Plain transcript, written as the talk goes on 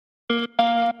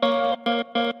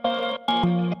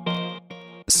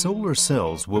Solar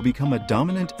cells will become a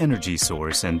dominant energy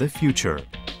source in the future.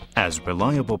 As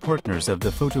reliable partners of the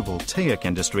photovoltaic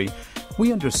industry,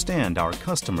 we understand our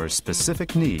customers'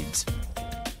 specific needs.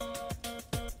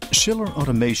 Schiller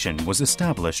Automation was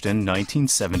established in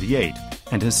 1978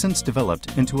 and has since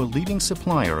developed into a leading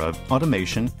supplier of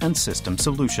automation and system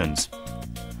solutions.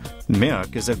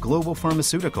 Merck is a global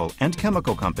pharmaceutical and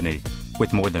chemical company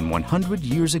with more than 100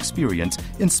 years' experience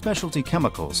in specialty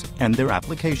chemicals and their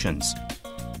applications.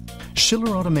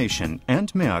 Schiller Automation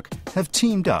and Merck have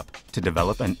teamed up to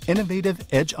develop an innovative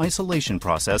edge isolation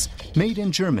process made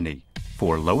in Germany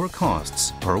for lower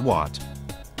costs per watt.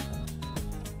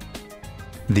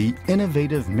 The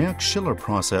innovative Merck-Schiller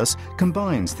process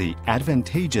combines the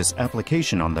advantageous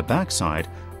application on the backside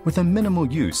with a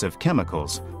minimal use of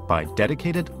chemicals by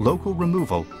dedicated local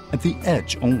removal at the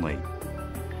edge only.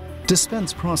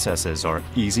 Dispense processes are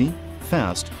easy,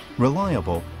 fast,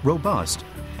 reliable, robust,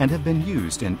 and have been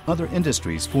used in other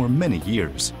industries for many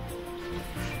years.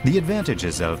 The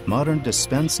advantages of modern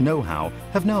dispense know-how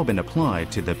have now been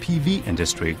applied to the PV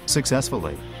industry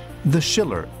successfully. The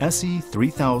Schiller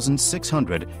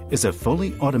SE3600 is a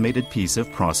fully automated piece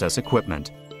of process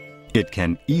equipment. It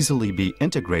can easily be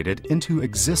integrated into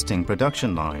existing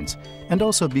production lines and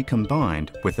also be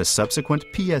combined with the subsequent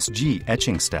PSG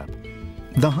etching step.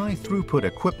 The high-throughput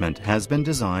equipment has been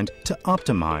designed to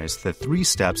optimize the 3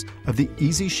 steps of the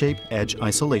easy-shape edge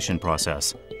isolation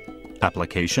process: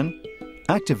 application,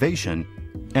 activation,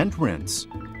 and rinse.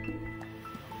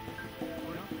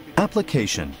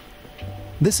 Application.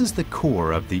 This is the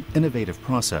core of the innovative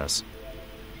process.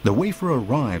 The wafer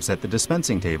arrives at the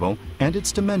dispensing table and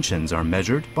its dimensions are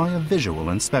measured by a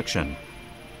visual inspection.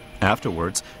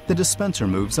 Afterwards, the dispenser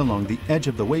moves along the edge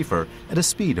of the wafer at a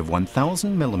speed of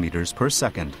 1,000 millimeters per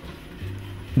second.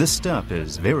 This step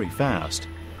is very fast.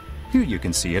 Here you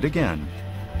can see it again.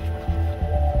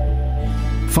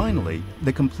 Finally,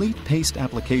 the complete paste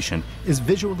application is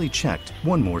visually checked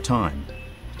one more time.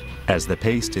 As the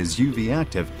paste is UV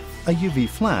active, a UV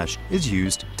flash is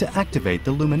used to activate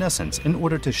the luminescence in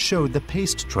order to show the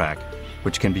paste track,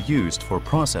 which can be used for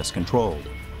process control.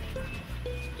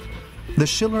 The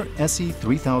Schiller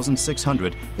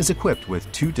SE3600 is equipped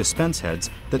with 2 dispense heads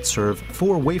that serve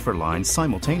 4 wafer lines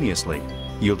simultaneously,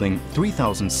 yielding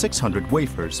 3,600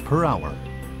 wafers per hour.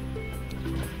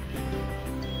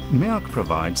 Merck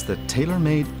provides the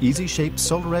tailor-made easy-shape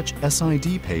solar etch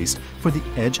SID paste for the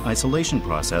edge isolation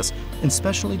process in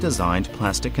specially designed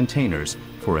plastic containers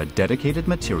for a dedicated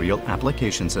material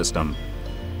application system.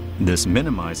 This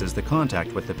minimizes the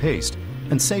contact with the paste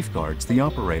and safeguards the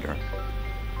operator.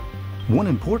 One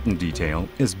important detail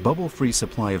is bubble-free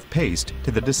supply of paste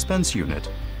to the dispense unit,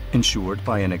 ensured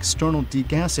by an external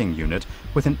degassing unit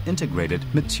with an integrated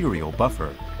material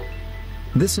buffer.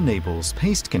 This enables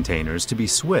paste containers to be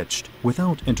switched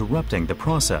without interrupting the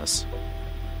process.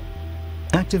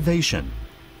 Activation.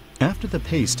 After the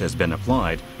paste has been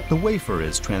applied, the wafer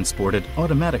is transported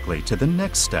automatically to the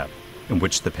next step, in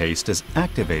which the paste is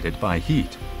activated by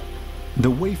heat.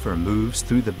 The wafer moves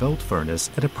through the belt furnace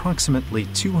at approximately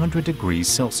 200 degrees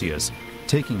Celsius,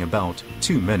 taking about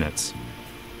 2 minutes.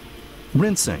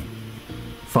 Rinsing.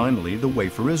 Finally, the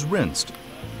wafer is rinsed.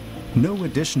 No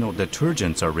additional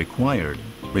detergents are required,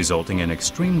 resulting in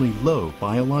extremely low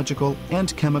biological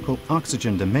and chemical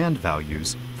oxygen demand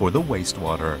values for the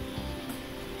wastewater.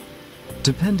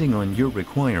 Depending on your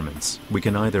requirements, we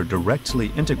can either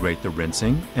directly integrate the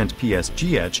rinsing and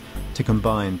PSG etch to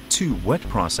combine 2 wet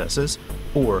processes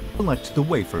or collect the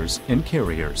wafers in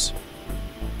carriers.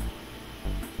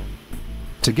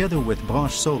 Together with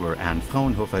Bosch Solar and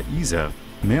Fraunhofer ISA,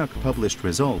 Merck published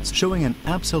results showing an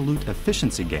absolute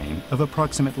efficiency gain of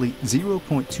approximately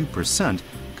 0.2%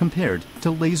 compared to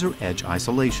laser edge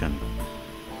isolation.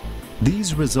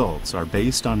 These results are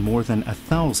based on more than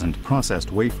 1,000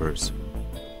 processed wafers.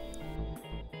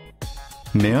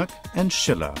 Merck and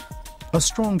Schiller, a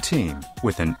strong team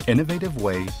with an innovative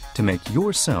way to make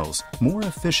your cells more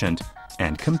efficient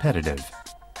and competitive.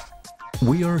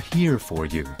 We are here for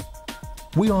you.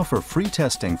 We offer free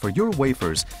testing for your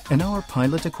wafers and our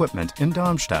pilot equipment in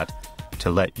Darmstadt to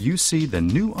let you see the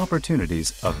new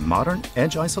opportunities of modern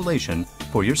edge isolation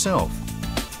for yourself.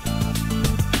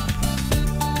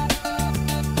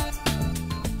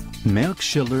 Merck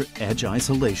Schiller Edge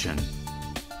Isolation.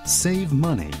 Save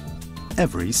money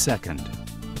every second.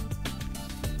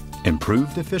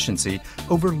 Improved efficiency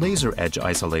over laser edge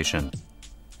isolation.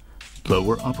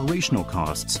 Lower operational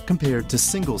costs compared to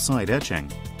single-site etching.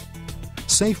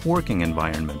 Safe working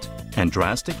environment and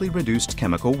drastically reduced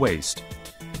chemical waste.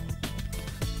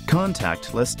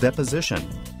 Contactless deposition.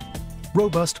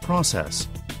 robust process.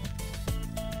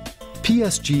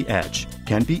 PSG etch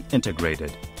can be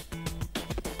integrated.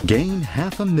 Gain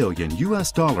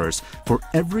 $500,000 for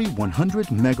every 100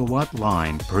 megawatt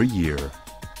line per year.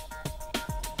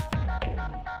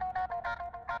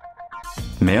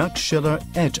 Merck Schiller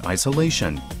edge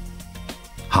isolation.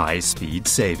 High speed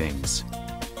savings.